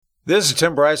This is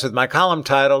Tim Bryce with my column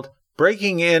titled,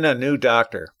 Breaking in a New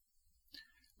Doctor.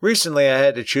 Recently, I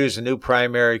had to choose a new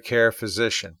primary care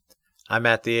physician. I'm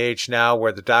at the age now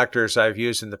where the doctors I've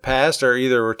used in the past are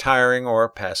either retiring or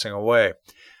passing away.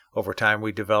 Over time,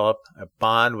 we develop a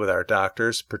bond with our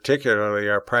doctors, particularly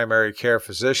our primary care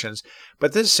physicians,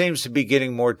 but this seems to be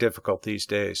getting more difficult these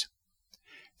days.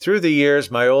 Through the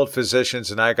years, my old physicians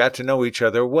and I got to know each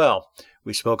other well.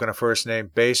 We spoke on a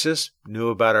first-name basis, knew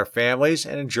about our families,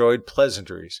 and enjoyed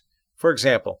pleasantries. For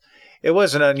example, it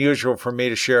wasn't unusual for me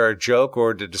to share a joke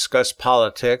or to discuss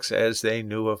politics as they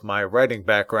knew of my writing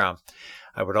background.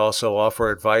 I would also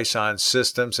offer advice on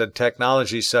systems and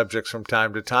technology subjects from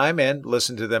time to time and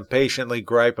listen to them patiently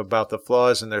gripe about the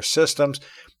flaws in their systems,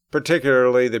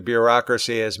 particularly the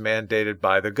bureaucracy as mandated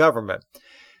by the government.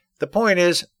 The point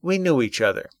is, we knew each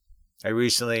other. I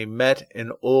recently met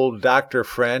an old doctor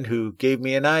friend who gave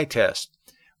me an eye test.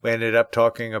 We ended up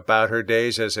talking about her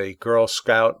days as a Girl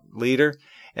Scout leader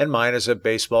and mine as a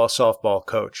baseball-softball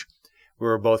coach. We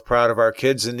were both proud of our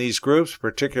kids in these groups,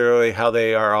 particularly how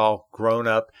they are all grown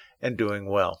up and doing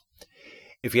well.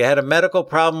 If you had a medical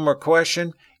problem or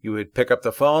question, you would pick up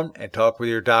the phone and talk with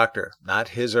your doctor, not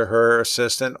his or her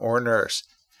assistant or nurse.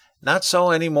 Not so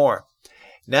anymore.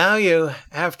 Now you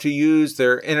have to use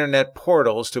their internet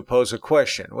portals to pose a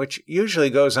question, which usually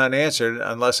goes unanswered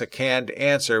unless a canned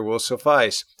answer will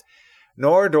suffice.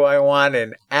 Nor do I want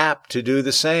an app to do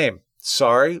the same.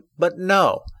 Sorry, but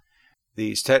no.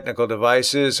 These technical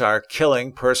devices are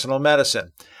killing personal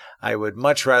medicine. I would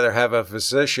much rather have a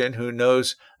physician who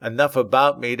knows enough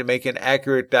about me to make an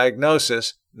accurate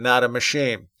diagnosis, not a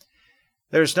machine.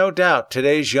 There's no doubt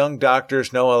today's young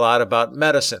doctors know a lot about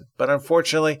medicine, but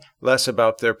unfortunately less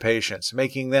about their patients,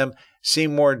 making them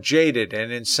seem more jaded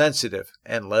and insensitive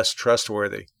and less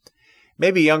trustworthy.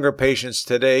 Maybe younger patients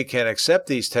today can accept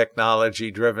these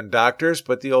technology-driven doctors,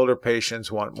 but the older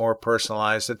patients want more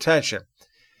personalized attention.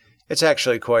 It's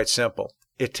actually quite simple.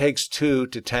 It takes two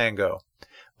to tango.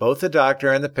 Both the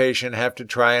doctor and the patient have to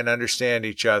try and understand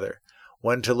each other.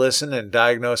 One to listen and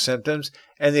diagnose symptoms,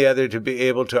 and the other to be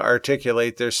able to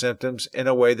articulate their symptoms in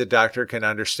a way the doctor can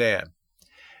understand.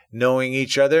 Knowing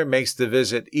each other makes the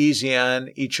visit easy on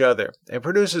each other and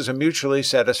produces a mutually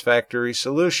satisfactory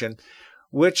solution,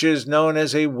 which is known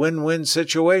as a win-win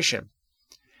situation.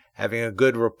 Having a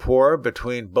good rapport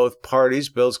between both parties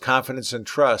builds confidence and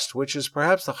trust, which is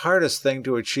perhaps the hardest thing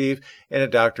to achieve in a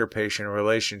doctor-patient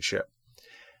relationship.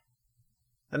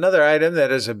 Another item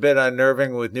that is a bit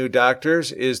unnerving with new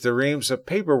doctors is the reams of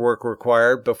paperwork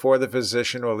required before the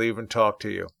physician will even talk to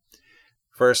you.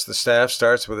 First, the staff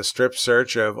starts with a strip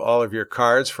search of all of your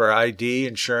cards for ID,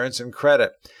 insurance, and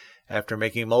credit. After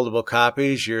making multiple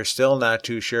copies, you're still not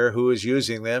too sure who is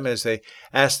using them as they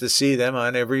ask to see them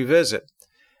on every visit.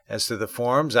 As to the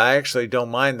forms, I actually don't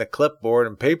mind the clipboard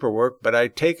and paperwork, but I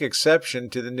take exception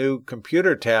to the new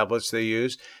computer tablets they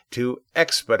use to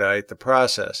expedite the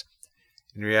process.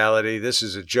 In reality, this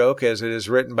is a joke as it is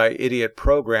written by idiot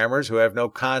programmers who have no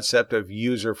concept of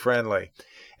user-friendly.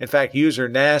 In fact,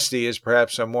 user-nasty is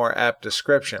perhaps a more apt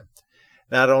description.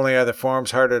 Not only are the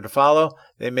forms harder to follow,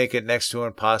 they make it next to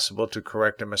impossible to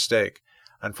correct a mistake.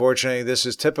 Unfortunately, this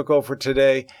is typical for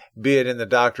today, be it in the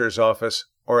doctor's office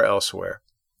or elsewhere.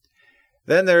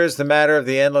 Then there is the matter of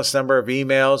the endless number of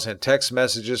emails and text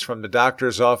messages from the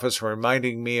doctor's office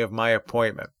reminding me of my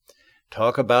appointment.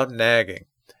 Talk about nagging.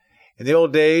 In the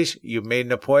old days, you made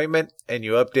an appointment and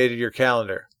you updated your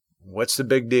calendar. What's the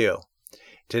big deal?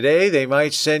 Today, they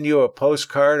might send you a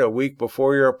postcard a week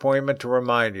before your appointment to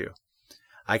remind you.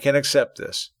 I can accept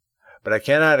this, but I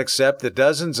cannot accept the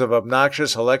dozens of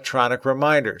obnoxious electronic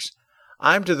reminders.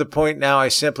 I'm to the point now I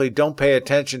simply don't pay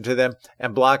attention to them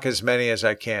and block as many as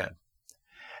I can.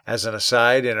 As an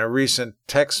aside, in a recent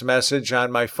text message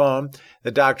on my phone, the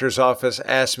doctor's office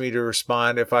asked me to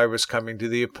respond if I was coming to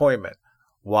the appointment.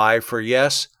 Y for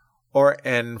yes or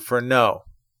N for no.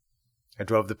 I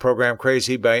drove the program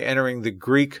crazy by entering the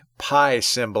Greek pi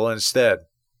symbol instead.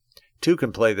 Two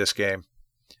can play this game.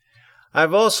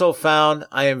 I've also found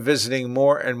I am visiting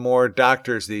more and more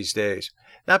doctors these days,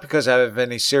 not because I have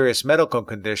any serious medical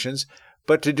conditions,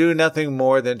 but to do nothing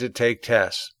more than to take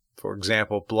tests. For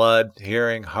example, blood,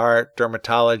 hearing, heart,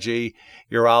 dermatology,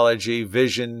 urology,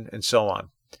 vision, and so on.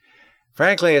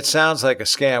 Frankly, it sounds like a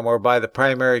scam whereby the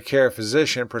primary care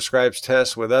physician prescribes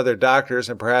tests with other doctors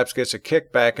and perhaps gets a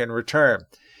kickback in return.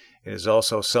 It is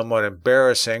also somewhat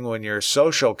embarrassing when your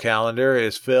social calendar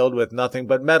is filled with nothing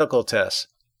but medical tests.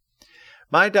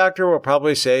 My doctor will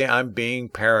probably say I'm being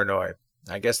paranoid.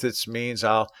 I guess this means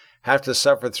I'll have to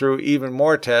suffer through even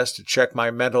more tests to check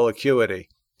my mental acuity.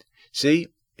 See,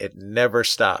 it never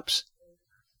stops.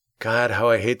 God, how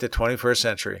I hate the 21st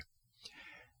century.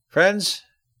 Friends,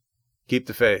 keep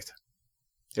the faith.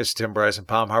 It's Tim Bryce in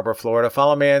Palm Harbor, Florida.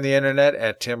 Follow me on the internet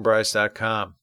at timbryce.com.